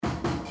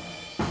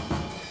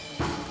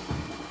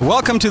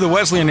Welcome to the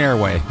Wesleyan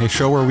Airway, a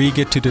show where we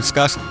get to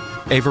discuss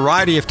a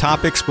variety of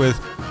topics with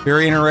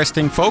very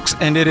interesting folks,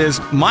 and it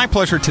is my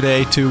pleasure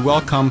today to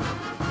welcome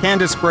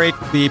Candance Brake,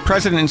 the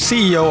president and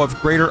CEO of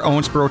Greater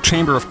Owensboro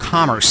Chamber of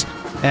Commerce.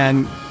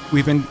 And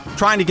we've been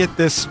trying to get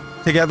this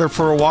together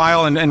for a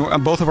while,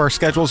 and both of our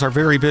schedules are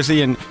very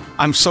busy, and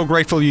I'm so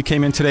grateful you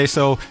came in today,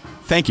 so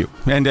thank you,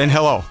 and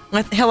hello.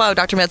 Hello,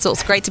 Dr. Mitzel.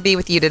 It's great to be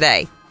with you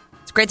today.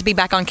 It's great to be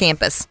back on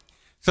campus.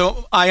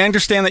 So I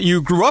understand that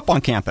you grew up on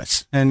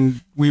campus,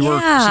 and we were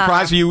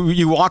surprised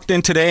you walked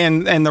in today,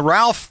 and the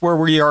Ralph, where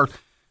we are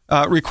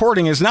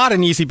recording, is not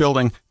an easy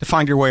building to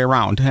find your way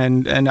around,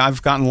 and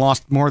I've gotten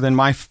lost more than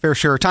my fair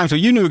share of time, so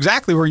you knew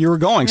exactly where you were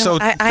going. So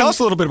tell us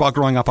a little bit about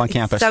growing up on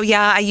campus. So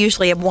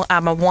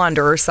I'm a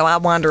wanderer, so I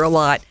wander a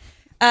lot.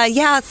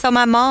 So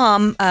my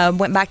mom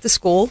went back to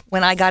school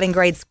when I got in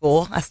grade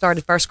school. I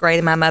started first grade,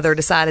 and my mother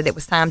decided it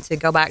was time to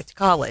go back to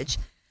college.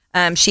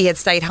 She had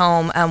stayed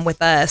home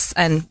with us,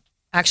 and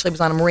actually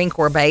was on a Marine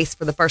Corps base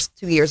for the first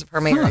 2 years of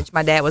her marriage.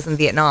 My dad was in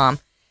Vietnam.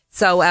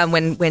 So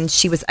when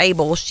she was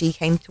able, she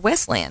came to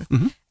Wesleyan.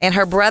 Mm-hmm. And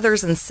her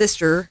brothers and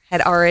sister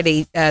had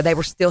already, they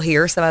were still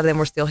here. Some of them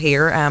were still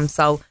here.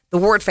 So the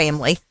Ward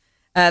family,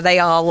 they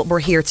all were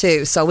here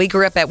too. So we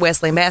grew up at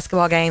Wesleyan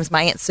basketball games.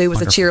 My Aunt Sue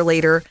was a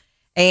cheerleader.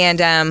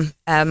 And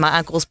my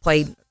uncles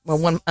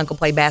one uncle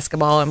played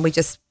basketball, and we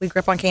grew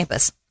up on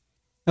campus.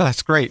 Oh,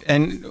 that's great.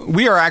 And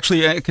we are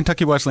actually,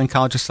 Kentucky Wesleyan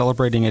College is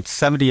celebrating its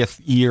 70th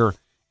year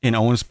in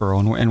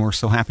Owensboro, and we're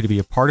so happy to be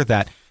a part of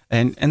that.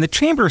 And the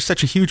Chamber is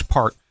such a huge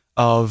part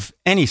of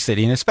any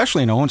city, and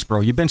especially in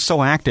Owensboro. You've been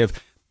so active.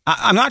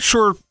 I'm not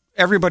sure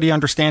everybody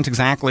understands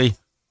exactly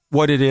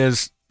what it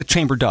is the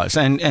Chamber does,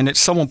 and it's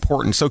so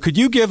important. So could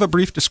you give a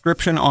brief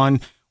description on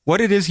what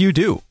it is you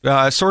do,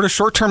 sort of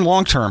short-term,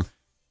 long-term?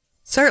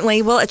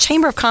 Certainly. Well, a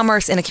Chamber of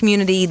Commerce in a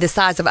community the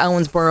size of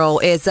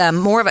Owensboro is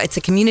it's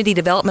a community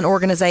development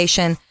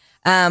organization.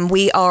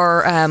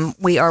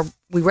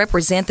 We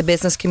represent the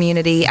business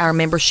community, our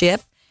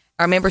membership.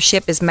 Our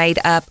membership is made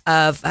up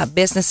of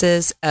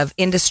businesses, of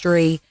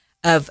industry,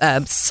 of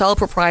sole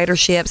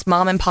proprietorships,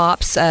 mom and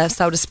pops,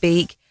 so to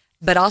speak,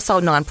 but also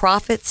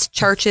nonprofits,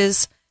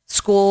 churches,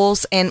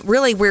 schools, and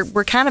really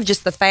we're kind of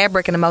just the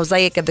fabric and a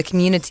mosaic of the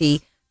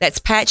community that's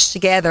patched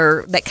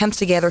together, that comes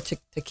together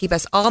to keep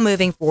us all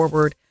moving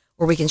forward,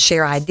 where we can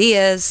share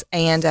ideas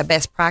and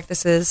best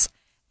practices.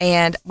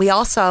 And we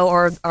also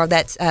are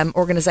that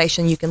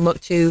organization you can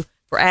look to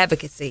for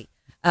advocacy.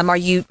 Are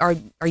you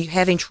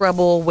having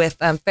trouble with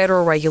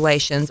federal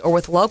regulations or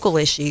with local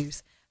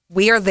issues?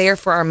 We are there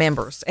for our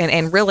members,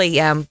 and really,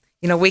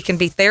 we can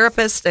be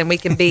therapists, and we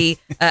can be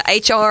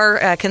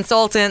HR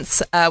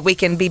consultants, we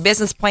can be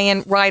business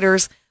plan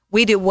writers.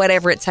 We do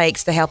whatever it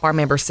takes to help our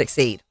members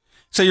succeed.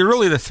 So you're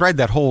really the thread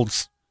that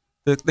holds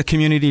the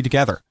community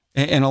together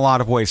in a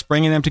lot of ways,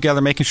 bringing them together,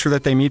 making sure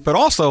that they meet, but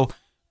also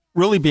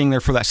really being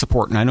there for that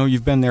support. And I know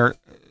you've been there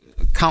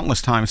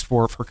countless times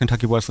for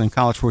Kentucky Wesleyan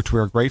College, for which we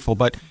are grateful,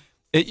 but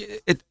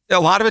a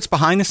lot of it's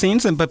behind the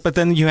scenes, but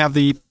then you have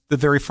the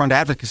very front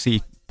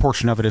advocacy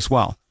portion of it as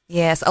well.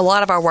 Yes, a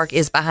lot of our work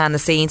is behind the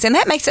scenes, and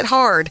that makes it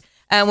hard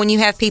when you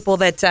have people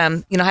that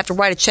have to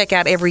write a check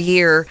out every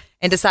year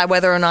and decide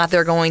whether or not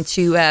they're going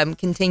to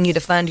continue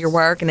to fund your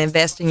work and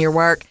invest in your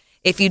work.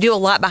 If you do a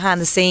lot behind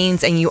the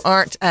scenes and you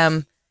aren't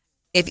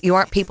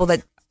people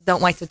that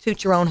don't like to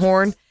toot your own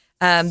horn,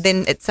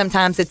 then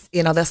sometimes it's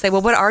they'll say,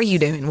 well, what are you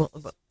doing? Well,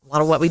 a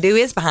lot of what we do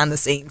is behind the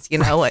scenes.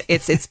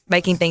 It's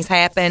making things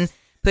happen,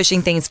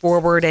 pushing things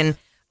forward, and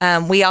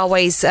we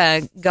always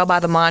go by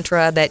the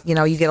mantra that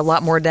you get a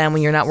lot more done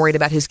when you're not worried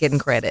about who's getting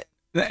credit.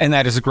 And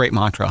that is a great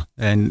mantra,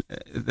 and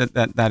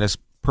that is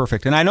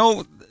perfect. And I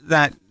know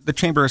that the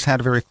Chamber has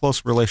had a very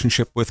close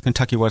relationship with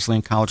Kentucky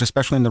Wesleyan College,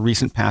 especially in the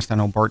recent past. I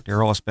know Bart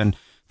Darrell has been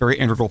a very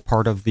integral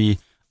part of the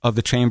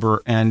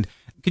Chamber. And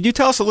could you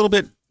tell us a little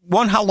bit,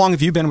 one, how long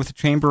have you been with the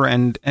Chamber,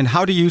 and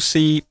how do you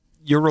see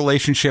your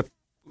relationship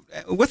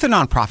with a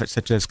nonprofit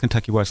such as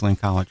Kentucky Wesleyan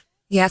College?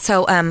 Yeah,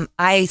 so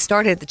I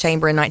started at the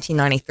Chamber in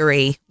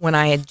 1993 when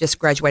I had just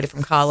graduated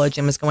from college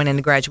and was going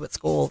into graduate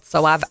school.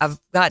 So I've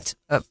got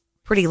a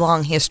pretty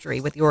long history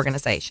with the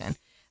organization.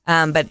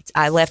 But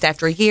I left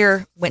after a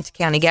year, went to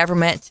county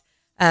government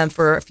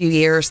for a few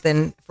years,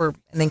 and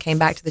then came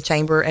back to the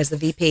Chamber as the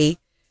VP.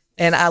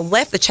 And I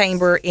left the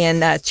Chamber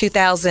in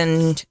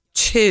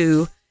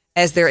 2002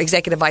 as their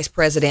executive vice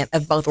president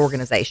of both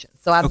organizations.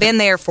 So I've been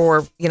there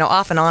for,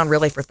 off and on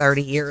really for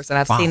 30 years, and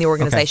I've seen the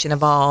organization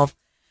evolve.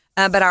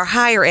 But our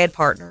higher ed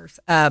partners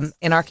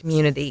in our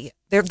community,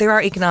 they're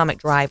our economic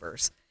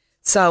drivers.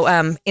 So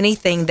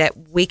anything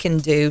that we can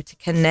do to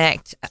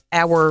connect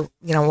our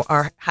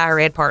higher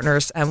ed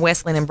partners,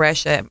 Wesleyan and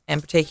Brescia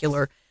in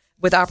particular,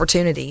 with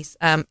opportunities,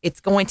 it's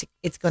going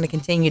to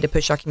continue to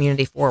push our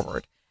community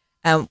forward.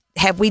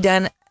 Have we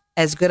done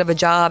as good of a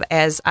job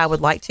as I would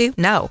like to?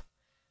 No.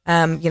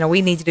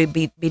 We need to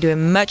be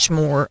doing much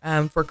more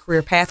for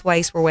career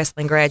pathways for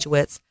Wesleyan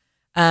graduates,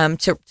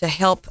 to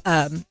help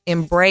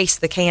embrace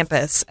the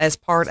campus as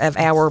part of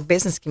our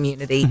business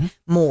community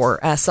more.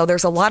 So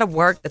there's a lot of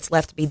work that's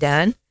left to be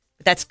done,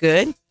 but that's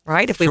good.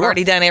 right? If we've Sure.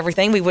 already done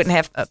everything, we wouldn't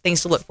have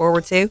things to look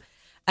forward to.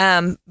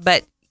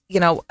 But,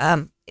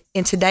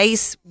 in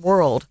today's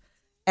world,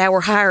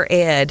 our higher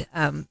ed,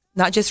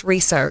 not just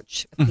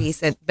research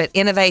piece, but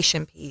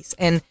innovation piece,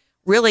 and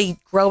really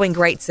growing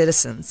great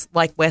citizens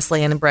like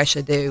Wesleyan and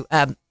Brescia do.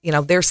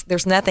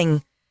 There's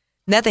nothing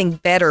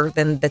better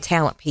than the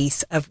talent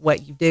piece of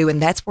what you do,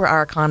 and that's where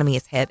our economy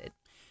is headed.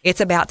 It's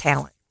about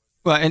talent.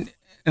 Well, and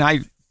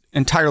I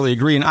entirely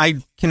agree, and I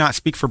cannot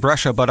speak for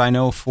Brescia, but I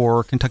know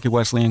for Kentucky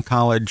Wesleyan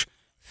College,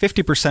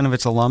 50% of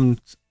its alums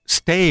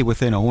stay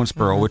within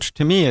Owensboro, which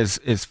to me is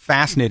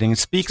fascinating and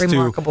speaks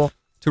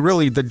to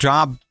really the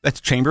job that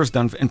the Chamber has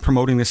done in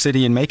promoting the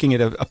city and making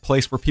it a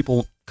place where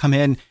people come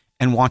in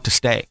and want to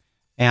stay.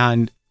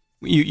 And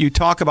you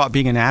talk about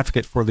being an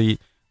advocate for the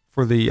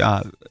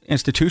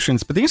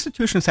institutions, but the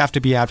institutions have to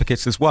be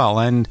advocates as well.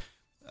 And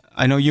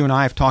I know you and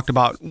I have talked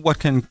about what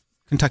can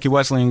Kentucky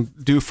Wesleyan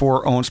do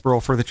for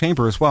Owensboro, for the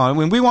Chamber as well. I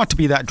mean, we want to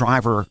be that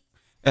driver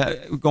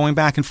going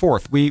back and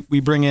forth. We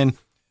bring in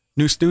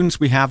new students.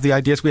 We have the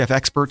ideas. We have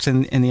experts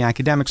in the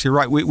academics. You're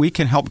right. We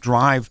can help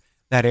drive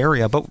that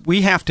area, but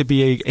we have to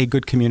be a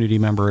good community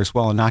member as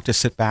well and not just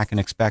sit back and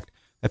expect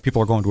that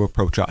people are going to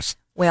approach us.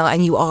 Well,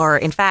 and you are.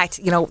 In fact,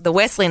 the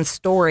Wesleyan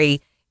story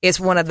is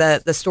one of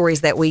the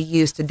stories that we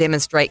use to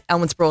demonstrate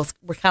Owensboro.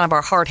 We're kind of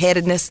our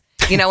hard-headedness,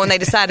 when they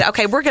decided,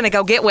 okay, we're going to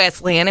go get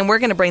Wesleyan and we're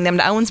going to bring them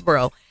to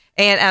Owensboro.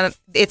 And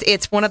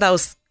it's one of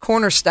those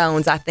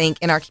cornerstones, I think,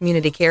 in our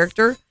community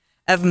character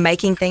of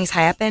making things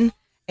happen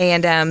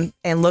and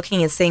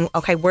looking and seeing,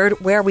 okay,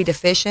 where are we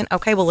deficient?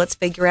 Okay, well, let's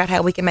figure out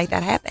how we can make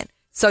that happen.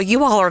 So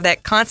you all are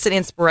that constant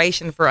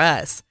inspiration for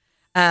us.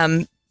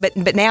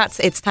 But now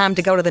it's time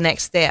to go to the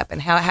next step.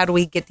 And how do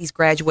we get these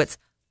graduates,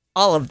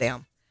 all of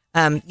them?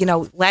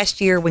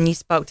 Last year when you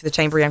spoke to the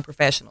Chamber of Young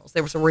Professionals,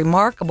 there was a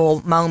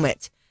remarkable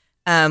moment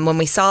when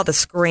we saw the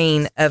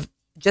screen of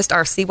just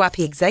our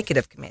CYP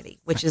Executive Committee,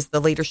 which is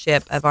the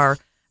leadership of our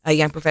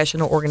young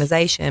professional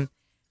organization.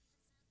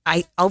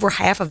 Over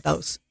half of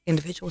those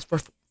individuals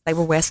were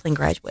Wesleyan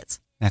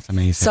graduates. That's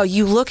amazing. So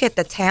you look at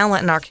the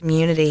talent in our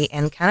community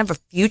and kind of a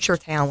future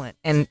talent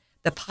and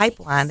the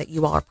pipeline that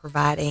you all are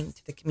providing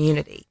to the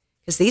community.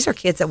 Because these are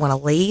kids that want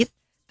to lead.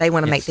 They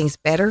want to make things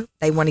better.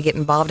 They want to get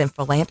involved in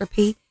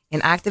philanthropy,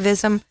 in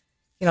activism.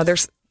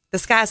 The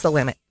sky's the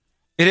limit.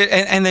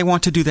 And they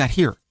want to do that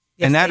here.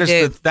 Yes, and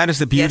that is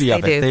the beauty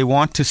of it. They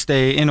want to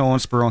stay in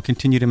Owensboro and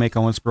continue to make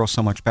Owensboro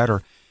so much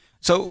better.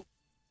 So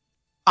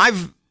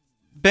I've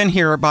been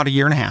here about a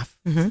year and a half,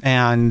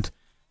 and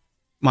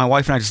my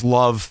wife and I just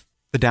love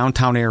the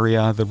downtown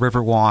area, the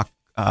Riverwalk,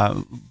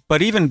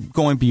 but even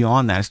going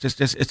beyond that,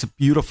 it's a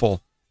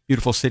beautiful,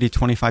 beautiful city,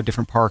 25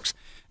 different parks,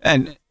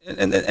 and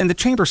the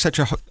Chamber is such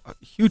a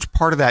huge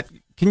part of that.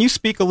 Can you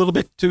speak a little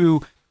bit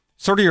to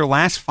sort of your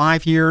last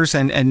 5 years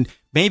and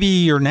maybe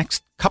your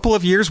next couple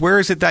of years? Where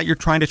is it that you're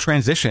trying to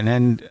transition?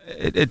 And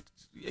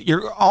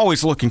you're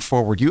always looking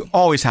forward. You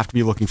always have to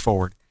be looking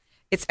forward.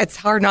 It's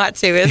hard not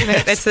to, isn't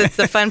it? It's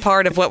the fun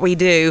part of what we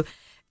do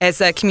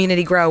as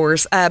community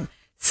growers.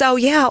 So,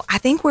 I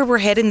think where we're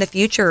headed in the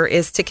future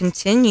is to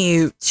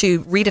continue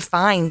to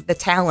redefine the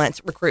talent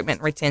recruitment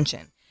and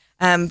retention,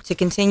 to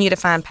continue to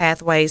find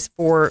pathways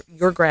for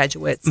your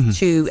graduates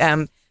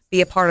to be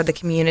a part of the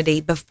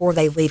community before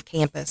they leave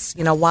campus,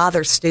 while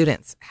they're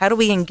students. How do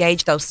we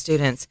engage those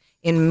students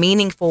in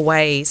meaningful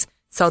ways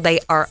so they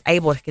are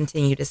able to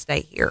continue to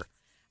stay here?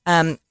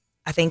 I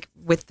think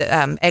with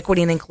the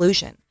equity and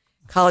inclusion,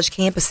 college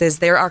campuses,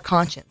 they're our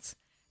conscience.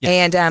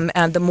 Yes.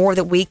 And the more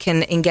that we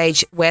can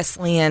engage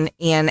Wesleyan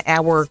in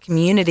our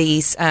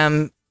communities,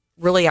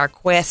 really our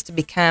quest to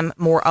become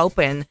more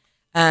open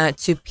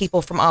to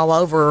people from all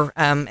over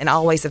and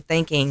all ways of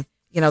thinking,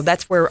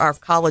 that's where our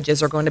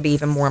colleges are going to be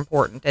even more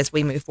important as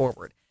we move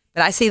forward.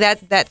 But I see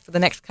that for the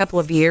next couple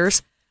of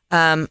years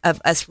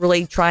of us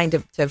really trying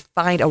to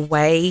find a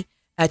way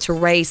to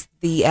raise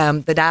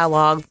the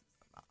dialogue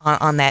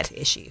on that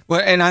issue.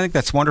 Well, and I think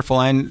that's wonderful.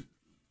 And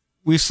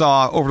we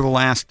saw over the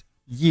last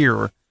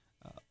year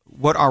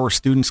what our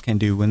students can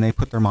do when they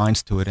put their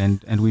minds to it.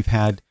 And we've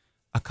had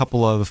a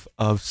couple of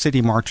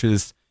city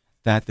marches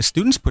that the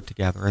students put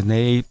together, and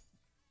they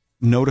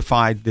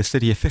notified the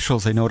city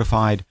officials, they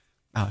notified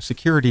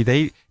security,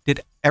 they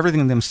did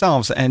everything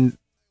themselves. And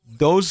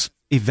those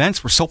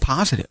events were so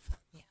positive.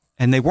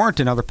 And they weren't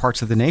in other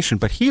parts of the nation.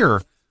 But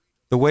here,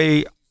 the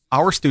way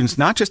our students,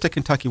 not just at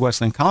Kentucky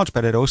Wesleyan College,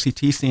 but at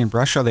OCTC and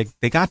Brescia,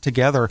 they got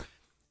together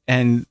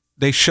and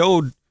they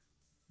showed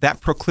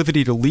that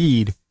proclivity to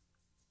lead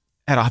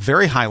at a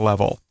very high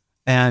level.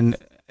 And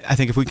I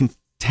think if we can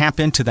tap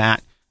into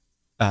that,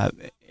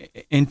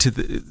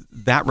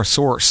 that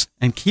resource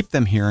and keep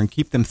them here and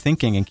keep them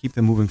thinking and keep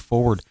them moving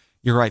forward,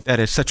 you're right. That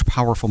is such a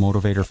powerful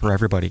motivator for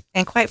everybody.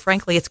 And quite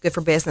frankly, it's good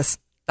for business,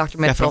 Dr.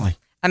 Mitzel. Definitely.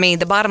 I mean,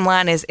 the bottom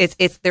line is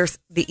there's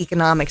the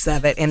economics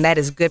of it, and that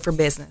is good for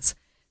business.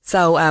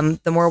 So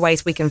the more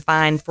ways we can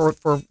find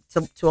to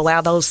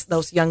allow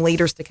those young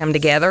leaders to come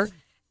together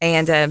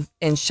and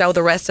show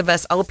the rest of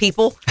us old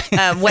people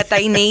what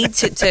they need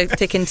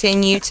to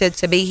continue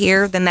to be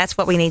here, then that's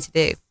what we need to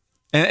do.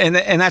 And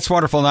that's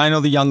wonderful. And I know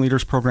the Young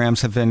Leaders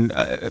programs have been,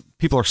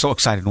 people are so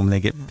excited when they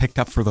get picked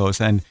up for those.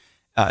 And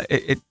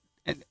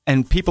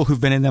and people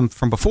who've been in them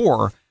from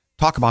before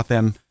talk about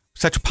them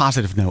such a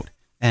positive note.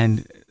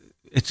 And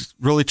it's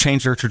really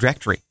changed their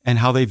trajectory and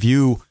how they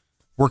view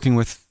working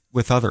with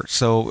others.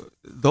 So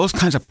those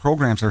kinds of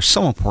programs are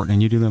so important,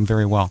 and you do them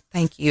very well.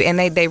 Thank you. And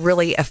they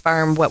really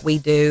affirm what we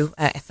do.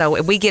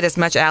 So we get as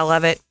much out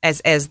of it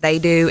as they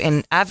do.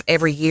 And I've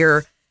every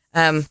year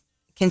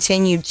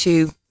continued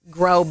to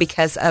grow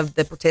because of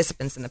the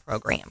participants in the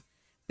program,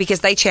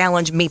 because they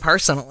challenge me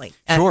personally,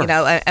 Sure.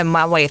 And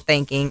my way of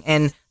thinking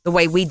and the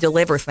way we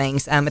deliver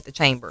things at the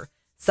chamber.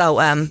 So,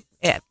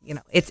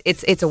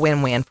 it's a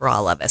win-win for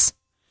all of us.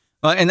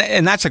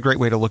 And that's a great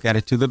way to look at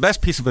it too. The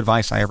best piece of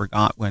advice I ever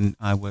got when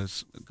I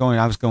was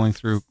going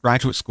through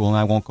graduate school, and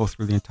I won't go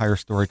through the entire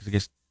story because it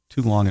gets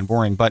too long and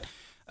boring, but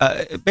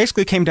it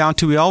basically came down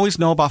to, we always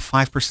know about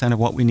 5% of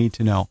what we need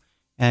to know.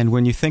 And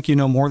when you think you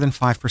know more than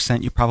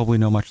 5%, you probably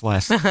know much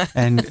less.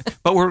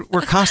 But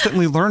we're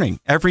constantly learning.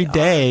 Every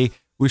day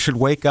we should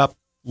wake up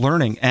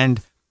learning.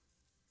 And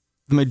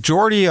the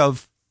majority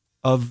of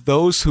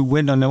those who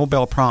win a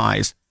Nobel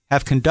Prize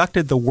have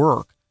conducted the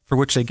work for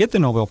which they get the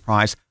Nobel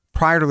Prize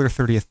prior to their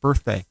 30th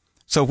birthday.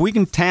 So if we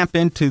can tap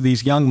into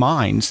these young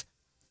minds,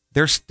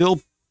 they're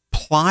still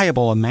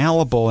pliable and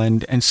malleable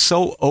and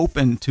so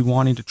open to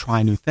wanting to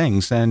try new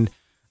things. And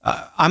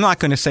I'm not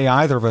going to say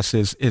either of us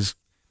is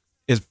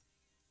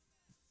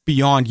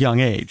beyond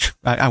young age.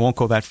 I won't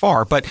go that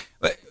far, but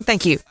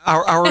thank you.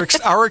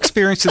 Our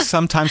experiences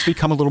sometimes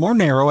become a little more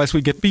narrow as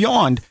we get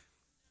beyond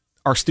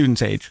our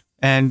students' age,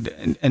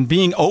 and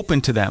being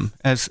open to them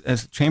as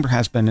the chamber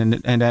has been,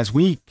 and as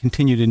we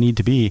continue to need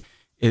to be,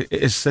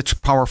 is such a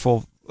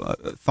powerful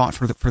thought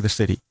for the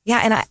city.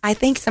 Yeah, and I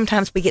think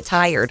sometimes we get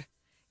tired.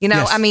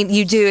 Yes. I mean,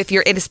 you do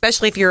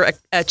especially if you're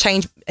a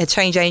change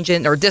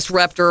agent or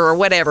disruptor or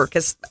whatever.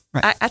 Because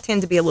right. I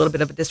tend to be a little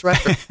bit of a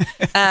disruptor.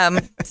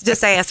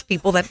 Just ask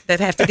people that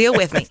have to deal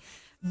with me.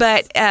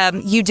 But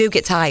you do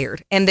get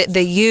tired, and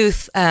the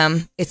youth,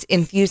 it's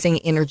infusing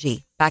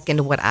energy back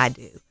into what I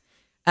do,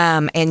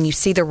 and you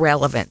see the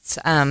relevance.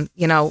 When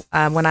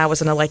I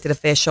was an elected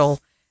official,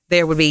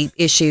 there would be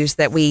issues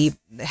that we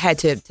had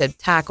to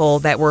tackle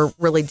that were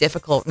really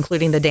difficult,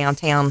 including the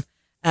downtown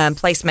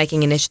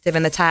placemaking initiative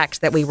and the tax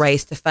that we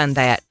raised to fund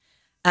that.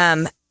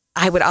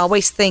 I would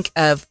always think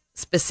of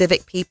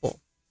specific people.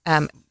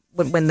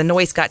 When the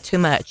noise got too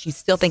much, you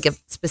still think of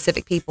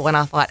specific people, and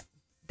I thought,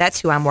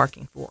 that's who I'm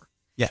working for.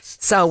 Yes.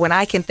 So when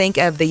I can think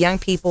of the young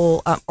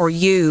people or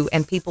you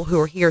and people who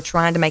are here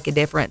trying to make a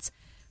difference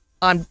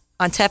on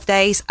tough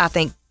days, I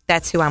think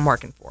that's who I'm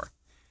working for.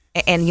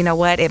 And you know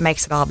what? It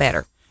makes it all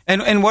better.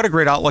 And what a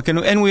great outlook.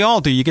 And we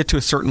all do. You get to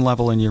a certain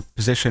level in your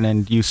position,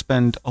 and you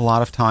spend a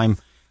lot of time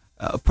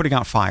putting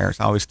out fires.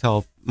 I always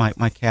tell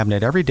my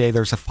cabinet, every day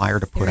there's a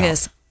fire to put out.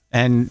 Is.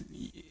 And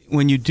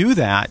when you do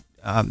that,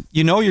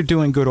 you're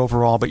doing good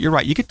overall, but you're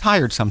right, you get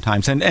tired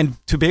sometimes. And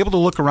to be able to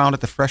look around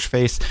at the fresh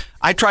face,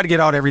 I try to get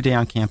out every day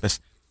on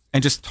campus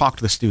and just talk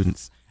to the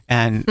students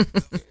and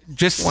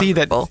just see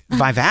that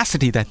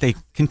vivacity that they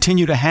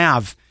continue to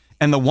have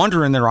and the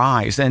wonder in their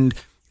eyes. And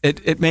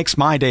it makes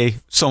my day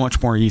so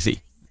much more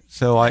easy.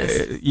 So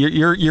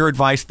your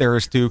advice there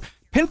is to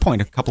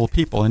pinpoint a couple of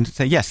people and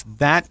say, yes,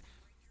 that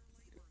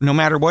no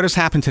matter what has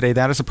happened today,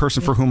 that is a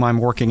person for whom I'm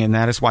working, and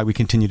that is why we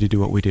continue to do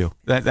what we do.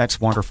 That's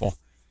wonderful.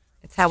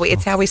 It's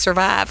how we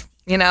survive.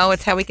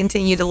 It's how we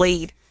continue to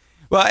lead.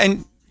 Well,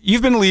 and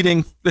you've been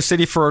leading the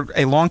city for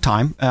a long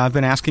time. I've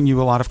been asking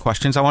you a lot of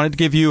questions. I wanted to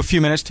give you a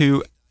few minutes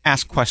to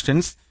ask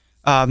questions.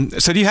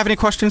 So do you have any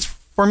questions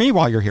for me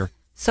while you're here?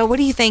 So what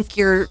do you think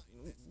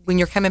when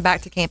you're coming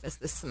back to campus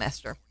this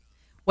semester,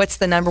 what's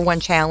the number one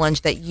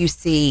challenge that you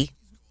see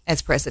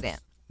as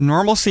president?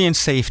 Normalcy and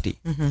safety.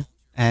 Mm-hmm.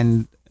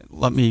 And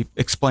let me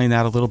explain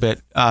that a little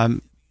bit.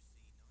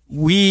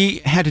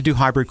 We had to do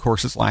hybrid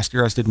courses last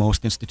year, as did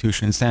most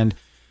institutions. And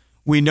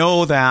we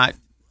know that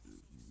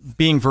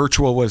being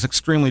virtual was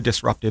extremely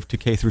disruptive to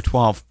K through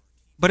 12,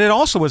 but it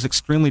also was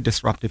extremely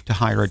disruptive to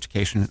higher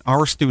education.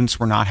 Our students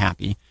were not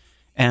happy,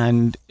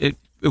 and it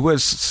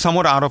was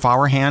somewhat out of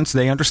our hands.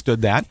 They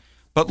understood that.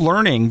 But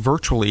learning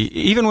virtually,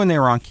 even when they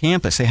were on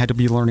campus, they had to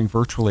be learning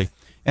virtually.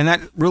 And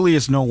that really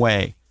is no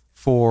way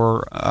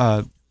for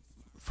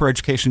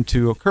education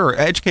to occur.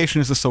 Education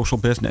is a social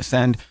business.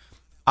 And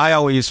I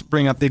always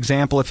bring up the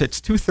example, if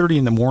it's 2:30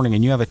 in the morning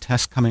and you have a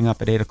test coming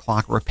up at 8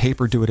 o'clock or a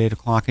paper due at 8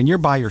 o'clock and you're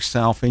by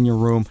yourself in your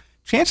room,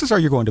 chances are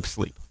you're going to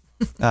sleep.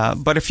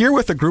 But if you're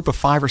with a group of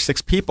 5 or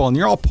 6 people and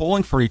you're all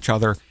pulling for each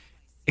other,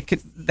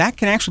 that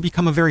can actually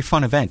become a very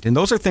fun event. And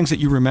those are things that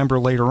you remember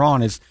later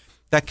on, is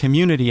that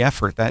community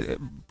effort, that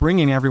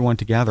bringing everyone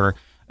together.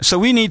 So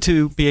we need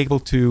to be able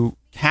to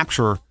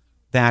capture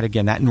that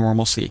again, that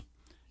normalcy.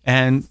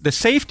 And the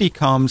safety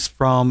comes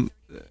from,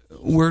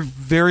 we're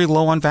very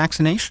low on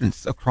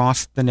vaccinations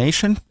across the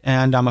nation,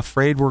 and I'm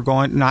afraid we're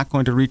not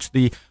going to reach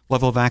the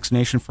level of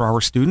vaccination for our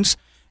students.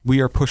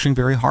 We are pushing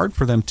very hard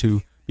for them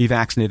to be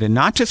vaccinated, and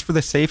not just for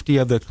the safety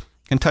of the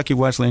Kentucky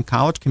Wesleyan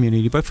College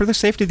community, but for the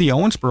safety of the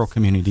Owensboro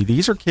community.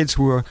 These are kids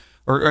who are,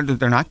 or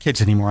they're not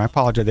kids anymore. I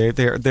apologize.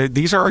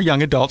 These are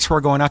young adults who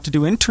are going out to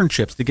do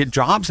internships, to get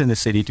jobs in the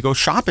city, to go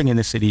shopping in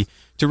the city,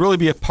 to really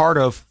be a part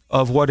of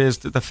what is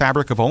the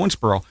fabric of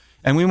Owensboro.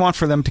 And we want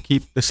for them to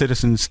keep the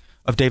citizens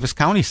of Davis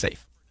County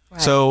safe.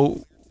 Right.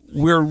 So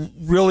we're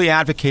really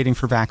advocating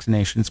for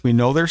vaccinations. We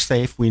know they're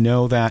safe. We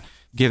know that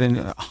given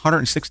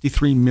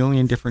 163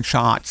 million different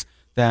shots,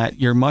 that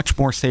you're much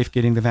more safe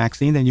getting the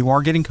vaccine than you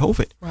are getting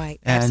COVID. Right,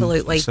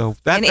 absolutely. So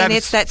and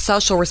it's that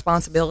social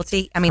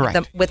responsibility. I mean,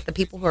 with the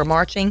people who are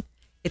marching,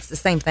 it's the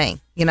same thing,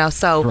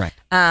 So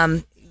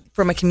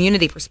from a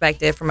community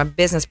perspective, from a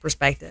business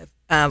perspective,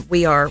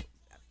 we are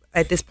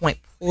at this point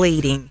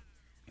pleading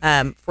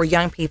for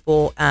young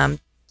people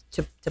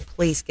to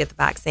please get the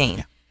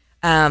vaccine.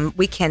 Yeah.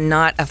 We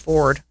cannot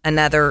afford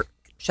another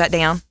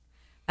shutdown.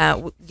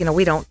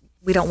 We don't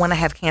want to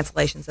have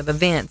cancellations of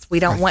events. We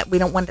don't want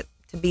it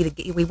to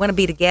be. We want to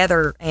be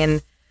together,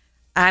 and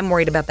I'm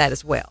worried about that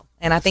as well.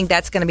 And I think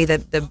that's going to be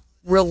the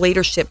real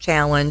leadership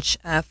challenge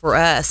for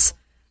us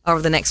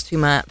over the next 2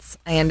 months.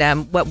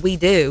 And what we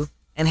do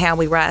and how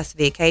we rise to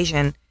the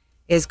occasion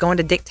is going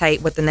to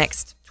dictate what the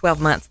next 12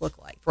 months look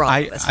like for all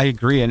of us. I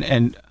agree,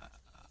 and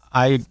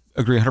I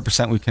agree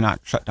 100%. We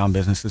cannot shut down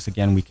businesses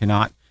again. We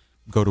cannot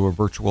go to a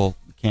virtual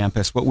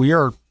campus. But we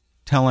are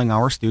telling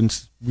our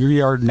students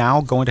we are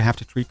now going to have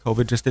to treat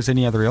COVID just as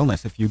any other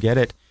illness. If you get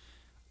it,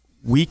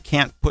 we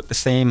can't put the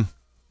same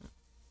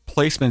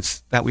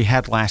placements that we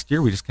had last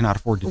year. We just cannot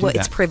afford to do that. Well,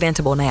 it's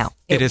preventable now.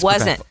 It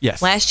wasn't.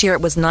 Yes. Last year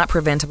it was not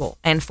preventable.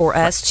 And for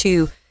us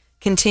to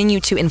continue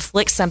to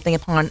inflict something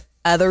upon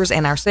others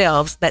and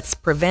ourselves that's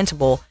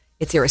preventable,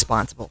 it's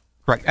irresponsible.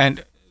 Correct.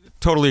 And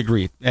totally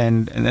agree.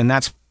 And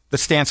that's the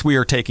stance we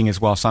are taking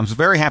as well. So I'm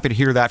very happy to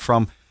hear that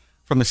from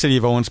the city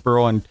of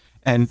Owensboro,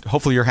 and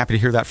hopefully you're happy to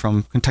hear that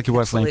from Kentucky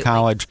Wesleyan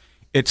College.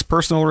 It's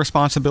personal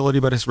responsibility,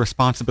 but it's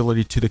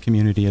responsibility to the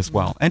community as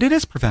well. And it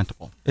is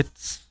preventable.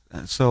 It's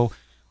so.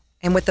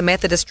 And with the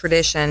Methodist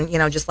tradition,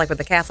 just like with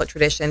the Catholic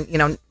tradition,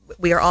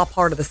 we are all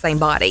part of the same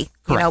body,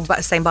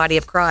 same body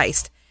of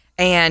Christ.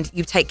 And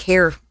you take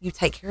care of your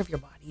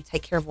body. You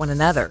take care of one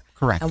another.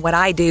 Correct. And what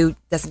I do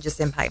doesn't just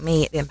impact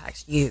me; it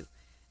impacts you.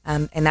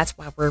 And that's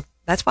why we're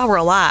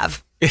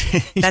alive.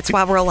 That's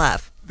why we're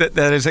alive.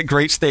 That is a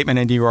great statement,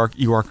 and you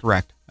are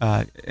correct.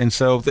 And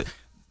so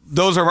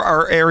those are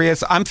our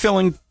areas. I'm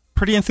feeling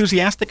pretty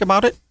enthusiastic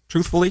about it,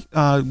 truthfully,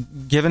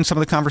 given some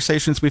of the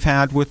conversations we've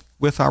had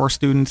with our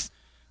students.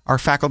 Our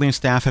faculty and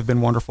staff have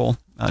been wonderful.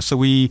 So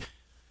we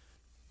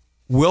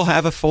will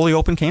have a fully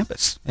open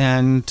campus.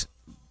 And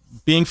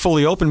being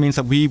fully open means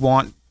that we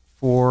want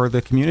for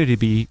the community to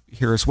be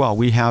here as well.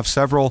 We have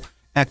several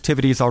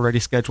activities already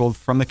scheduled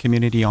from the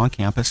community on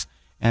campus,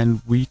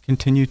 and we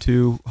continue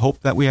to hope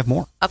that we have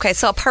more. Okay,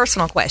 so a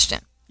personal question.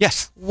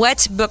 Yes.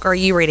 What book are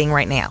you reading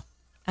right now?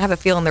 I have a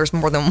feeling there's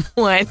more than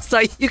one, so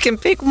you can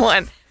pick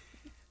one.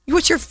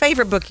 What's your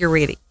favorite book you're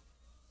reading?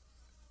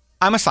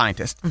 I'm a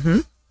scientist. Mm-hmm.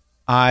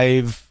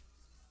 I've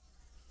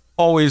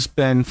always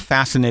been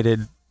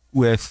fascinated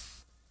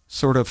with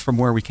sort of from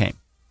where we came,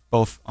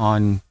 both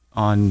on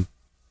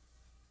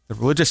the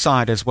religious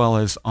side as well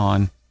as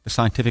on the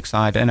scientific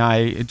side. And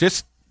I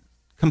just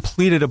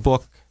completed a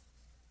book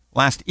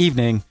last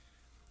evening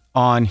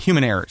on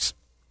human errors.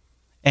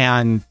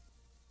 And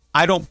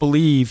I don't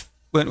believe,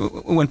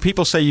 when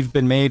people say you've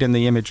been made in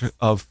the image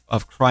of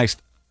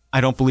Christ,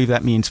 I don't believe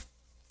that means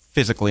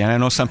physically. And I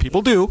know some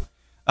people do,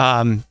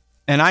 and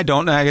I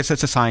don't. I guess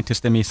that's a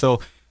scientist in me.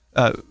 So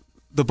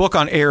the book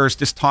on errors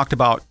just talked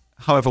about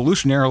how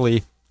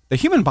evolutionarily the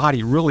human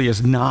body really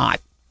is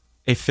not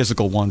a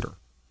physical wonder.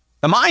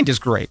 The mind is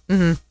great,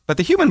 but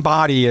the human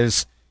body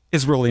is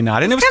really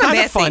not. And it was kind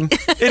of fun.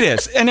 It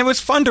is. And it was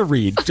fun to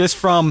read, just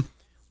from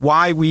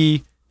why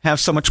we have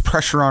so much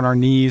pressure on our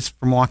knees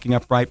from walking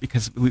upright,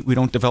 because we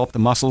don't develop the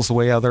muscles the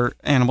way other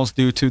animals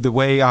do, to the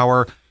way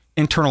our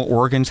internal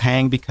organs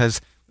hang because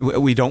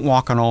we don't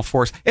walk on all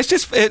fours.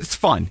 It's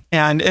fun.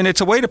 And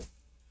it's a way to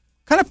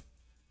kind of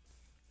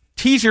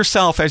tease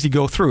yourself as you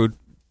go through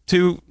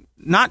to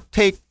not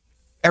take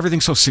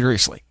everything so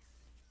seriously.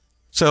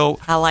 So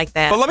I like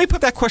that. But let me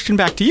put that question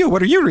back to you.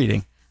 What are you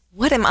reading?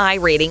 What am I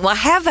reading? Well, I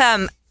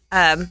have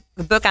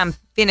a book I'm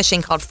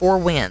finishing called 4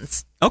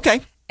 Winds.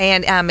 Okay.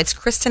 And it's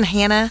Kristen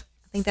Hanna.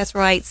 I think that's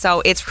right.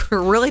 So it's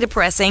really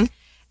depressing.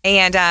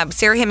 And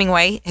Sarah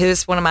Hemingway,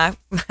 who's one of my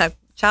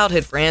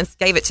childhood friends,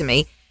 gave it to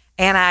me.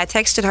 And I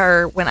texted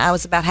her when I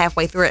was about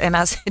halfway through it, and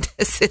I said,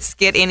 does this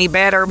get any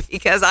better?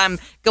 Because I'm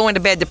going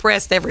to bed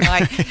depressed every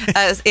night.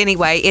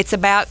 Anyway, it's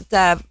about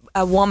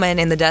a woman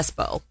in the Dust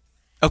Bowl.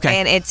 Okay.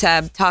 And it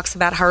talks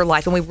about her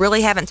life. And we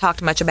really haven't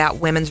talked much about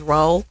women's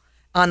role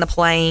on the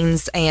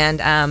plains. And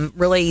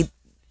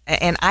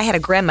and I had a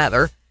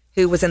grandmother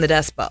who was in the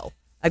Dust Bowl,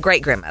 a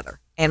great-grandmother.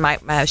 And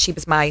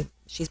she's my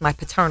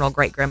paternal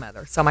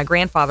great-grandmother. So my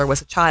grandfather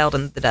was a child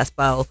in the Dust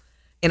Bowl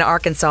in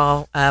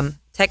Arkansas,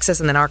 Texas,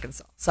 and then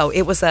Arkansas. So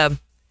it was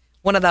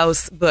one of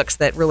those books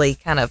that really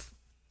kind of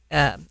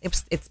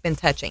it's been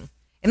touching.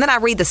 And then I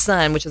read The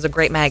Sun, which is a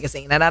great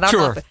magazine, and I don't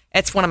know if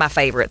it's one of my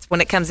favorites.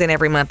 When it comes in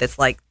every month, it's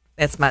like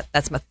that's my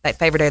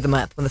favorite day of the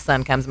month when The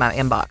Sun comes in my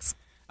inbox.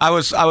 I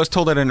was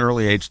told at an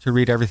early age to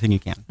read everything you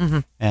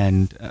can,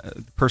 and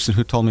the person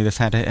who told me this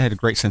had a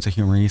great sense of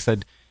humor. He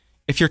said,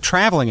 if you're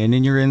traveling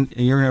and you're in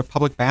a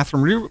public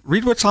bathroom,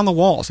 read what's on the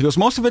walls. He goes,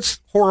 most of it's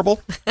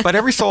horrible, but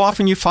every so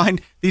often you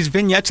find these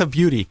vignettes of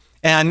beauty.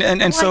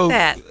 And so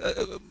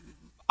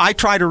I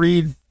try to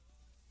read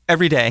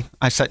every day.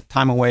 I set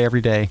time away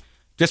every day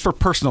just for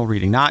personal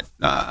reading. Not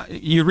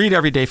you read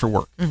every day for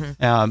work,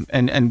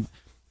 and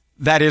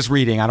that is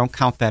reading. I don't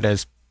count that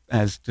as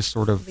just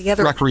sort of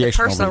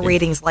recreational. The personal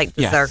reading's like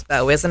dessert,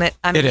 though, isn't it?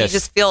 I mean, you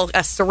just feel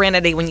a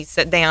serenity when you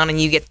sit down and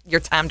you get your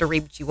time to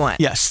read what you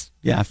want. Yes,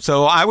 yeah.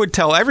 So I would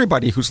tell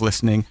everybody who's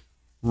listening,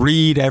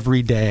 read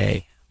every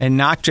day, and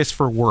not just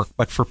for work,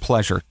 but for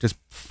pleasure. Just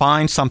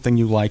find something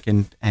you like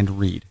and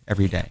read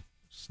every day.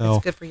 So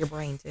it's good for your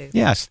brain too.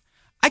 Yes,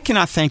 I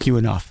cannot thank you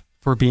enough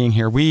for being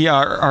here. We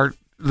are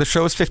the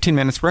show is 15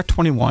 minutes. We're at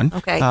 21.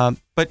 Okay,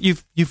 but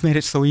you've made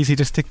it so easy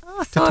just to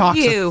talk.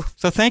 You.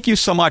 So thank you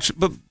so much.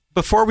 But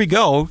before we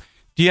go,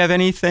 do you have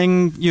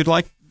anything you'd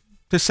like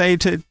to say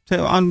to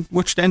on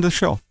which to end the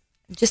show?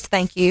 Just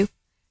thank you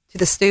to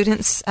the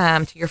students,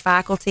 to your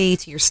faculty,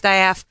 to your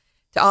staff,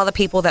 to all the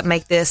people that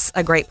make this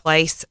a great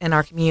place in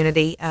our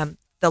community.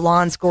 The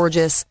lawn's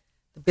gorgeous.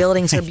 The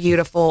buildings are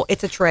beautiful.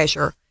 It's a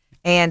treasure.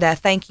 And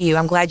thank you.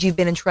 I'm glad you've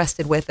been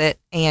entrusted with it.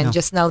 And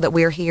just know that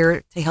we're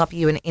here to help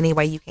you in any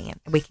way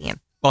we can.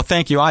 Well,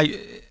 thank you.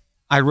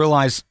 I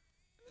realize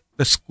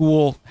the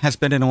school has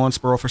been in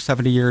Owensboro for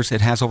 70 years. It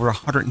has over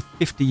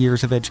 150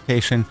 years of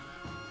education.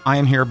 I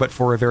am here but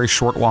for a very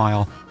short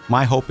while.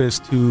 My hope is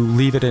to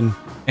leave it in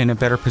a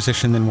better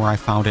position than where I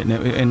found it.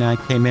 And I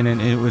came in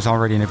and it was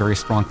already in a very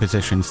strong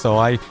position. So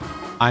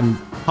I'm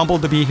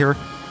humbled to be here,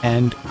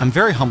 and I'm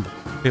very humbled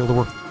to be able to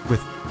work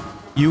with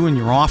you and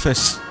your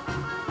office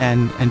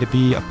and to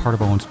be a part of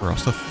Owensboro.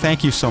 So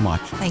thank you so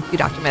much. Thank you,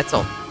 Dr.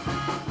 Mitzel.